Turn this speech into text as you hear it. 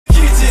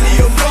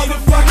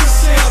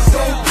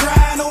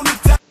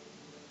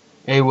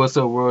Hey, what's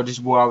up, world? This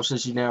boy, I will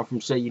shut you down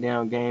from Shut You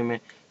Down Gaming.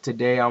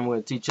 Today, I'm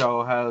going to teach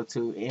y'all how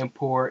to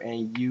import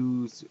and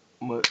use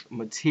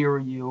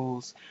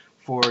materials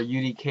for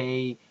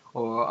UDK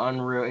or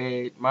Unreal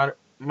Edge. My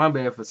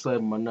bad for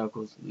slapping my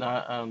knuckles.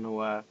 I don't know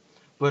why,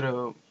 but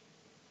I'm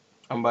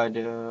about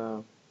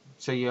to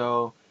show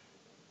y'all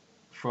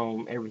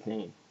from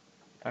everything.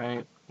 All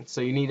right.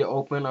 So you need to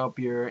open up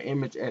your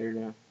image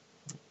editor.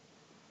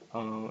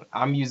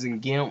 I'm using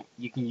GIMP.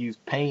 You can use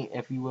Paint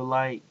if you would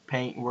like.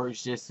 Paint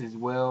works just as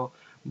well,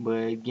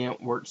 but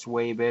GIMP works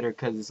way better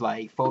because it's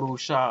like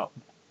Photoshop,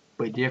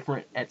 but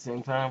different at the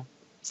same time.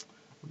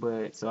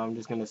 But so I'm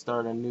just gonna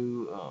start a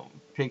new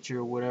picture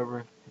or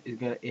whatever.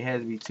 It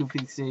has to be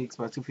 256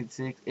 by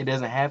 256. It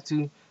doesn't have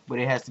to, but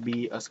it has to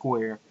be a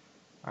square.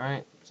 All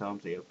right. So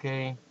I'm saying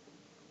okay.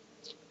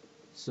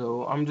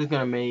 So I'm just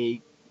gonna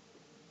make,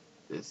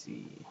 let's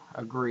see,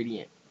 a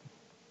gradient.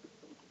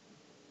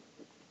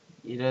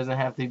 It doesn't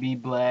have to be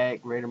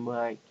black, red and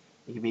black.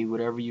 It can be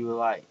whatever you would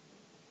like.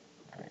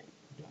 Alright,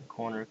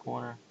 corner to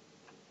corner.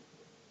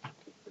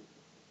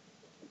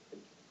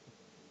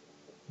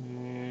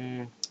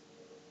 It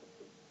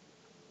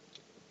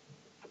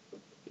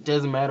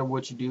doesn't matter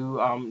what you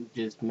do. I'm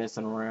just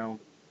messing around.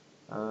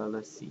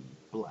 Let's see,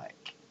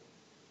 black.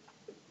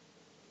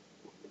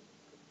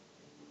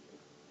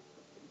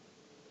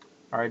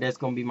 Alright, that's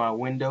gonna be my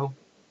window.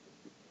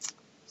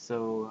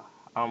 So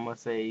I'm gonna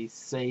say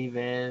save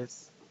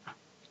as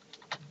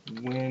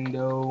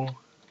window.tga.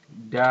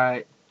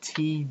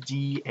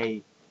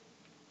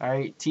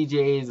 Alright,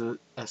 TGA is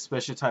a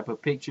special type of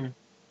picture.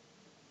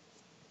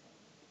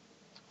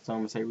 So I'm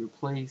gonna say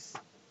replace,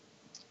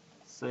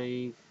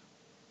 save.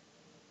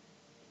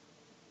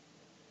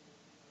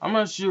 I'm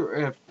not sure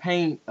if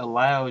Paint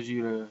allows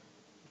you to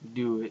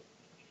do it,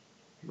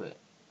 but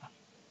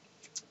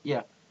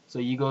yeah. So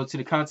you go to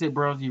the content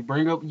browser, you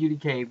bring up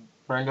UDK,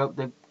 bring up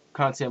the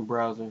content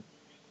browser,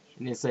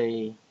 and then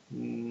say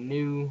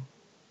new.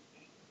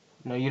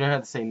 No, you don't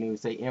have to say new,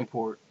 say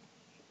import.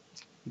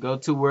 Go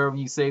to wherever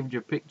you saved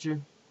your picture.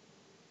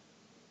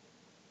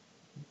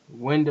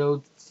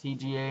 Window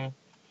TGA.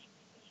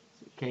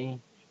 Okay.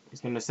 It's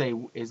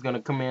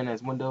gonna come in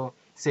as window.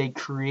 Say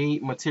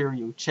create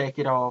material. Check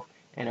it off,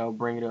 and it'll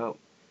bring it up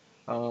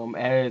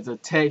as a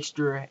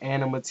texture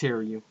and a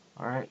material.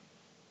 All right.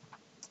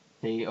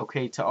 Say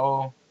okay to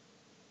all.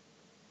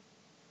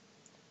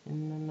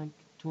 And then like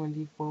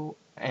 24,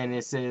 and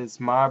it says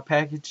mod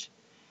package,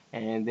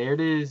 and there it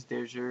is.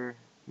 There's your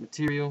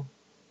material.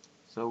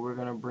 So we're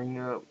gonna bring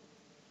up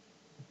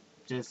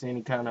just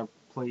any kind of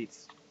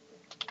plates.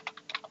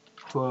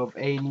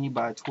 1280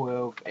 by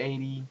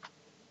 1280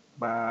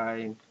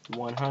 by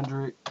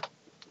 100.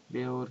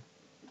 Build,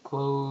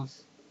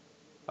 close.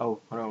 Oh,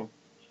 hold on.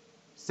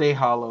 Say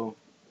hollow,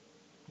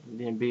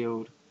 then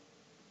build,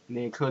 and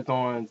then click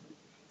on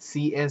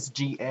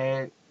CSG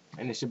add,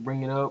 and it should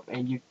bring it up,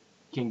 and you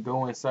can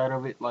go inside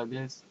of it like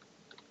this.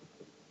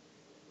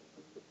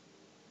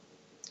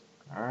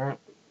 Alright,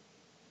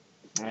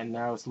 and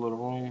now it's a little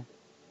room.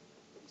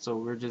 So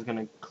we're just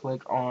gonna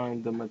click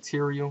on the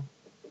material,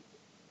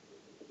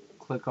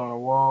 click on a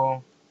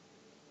wall,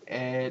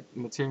 add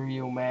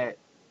material mat.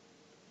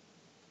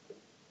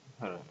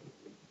 Hold on.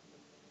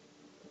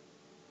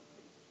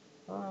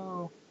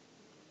 Oh.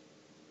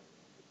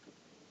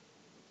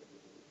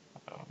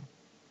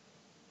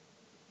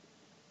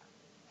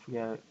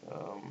 Forgot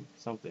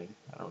something.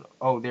 I don't know.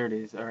 Oh, there it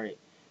is. All right.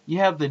 You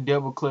have to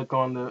double click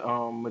on the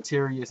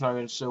material. It's not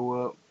going to show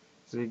up.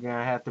 So you're going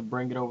to have to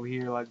bring it over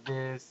here like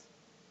this.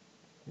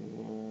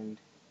 And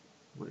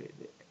what is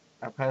it?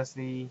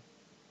 Opacity.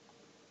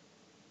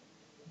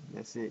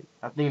 That's it.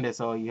 I think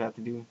that's all you have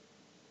to do.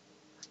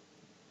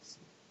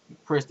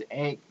 Press the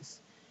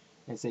X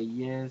and say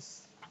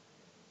yes.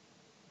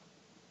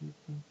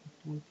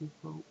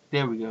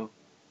 There we go.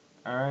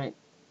 Alright.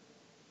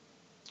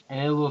 And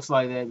it looks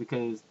like that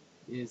because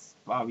it's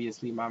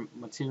obviously my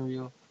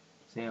material.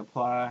 Say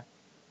apply.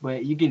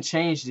 But you can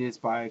change this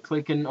by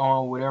clicking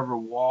on whatever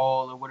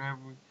wall or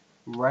whatever,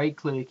 right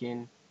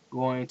clicking,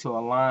 going to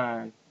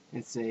align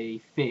and say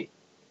fit.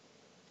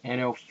 And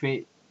it'll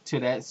fit to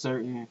that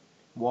certain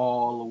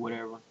wall or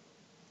whatever.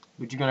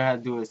 But you're gonna have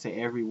to do it to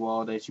every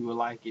wall that you would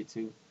like it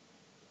to.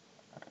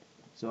 Right.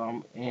 So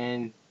I'm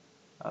in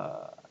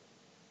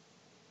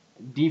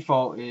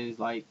default is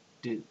like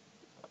a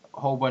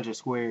whole bunch of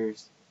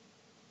squares.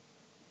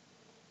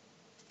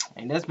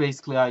 And that's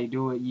basically how you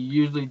do it. You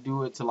usually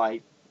do it to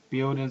like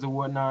buildings or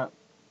whatnot.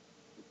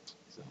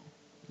 So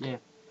yeah.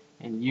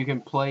 And you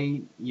can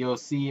play, you'll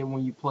see it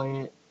when you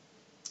play it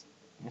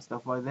and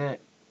stuff like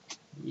that.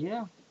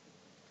 Yeah.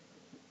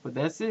 But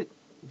that's it.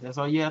 That's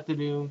all you have to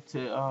do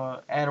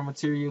to add a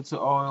material to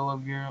all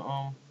of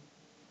your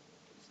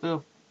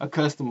stuff. A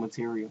custom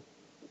material.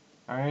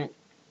 Alright.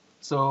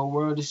 So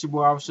world, this your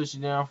boy, I will shut you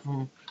down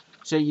from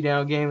Shut You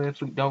Down Gaming.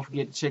 Don't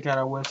forget to check out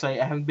our website.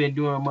 I haven't been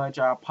doing much.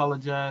 I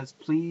apologize.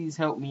 Please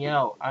help me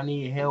out. I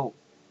need help.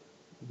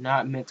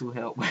 Not mental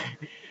help.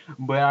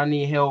 But I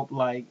need help,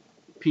 like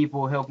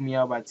people help me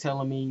out by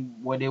telling me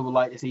what they would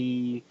like to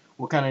see,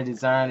 what kind of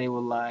design they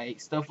would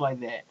like, stuff like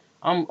that.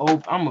 I'm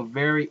a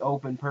very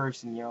open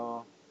person,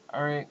 y'all.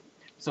 All right.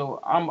 So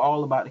I'm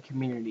all about the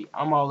community.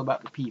 I'm all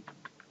about the people.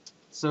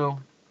 So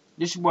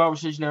this your boy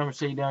Shakedown from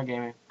Shakedown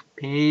Gaming.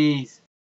 Peace.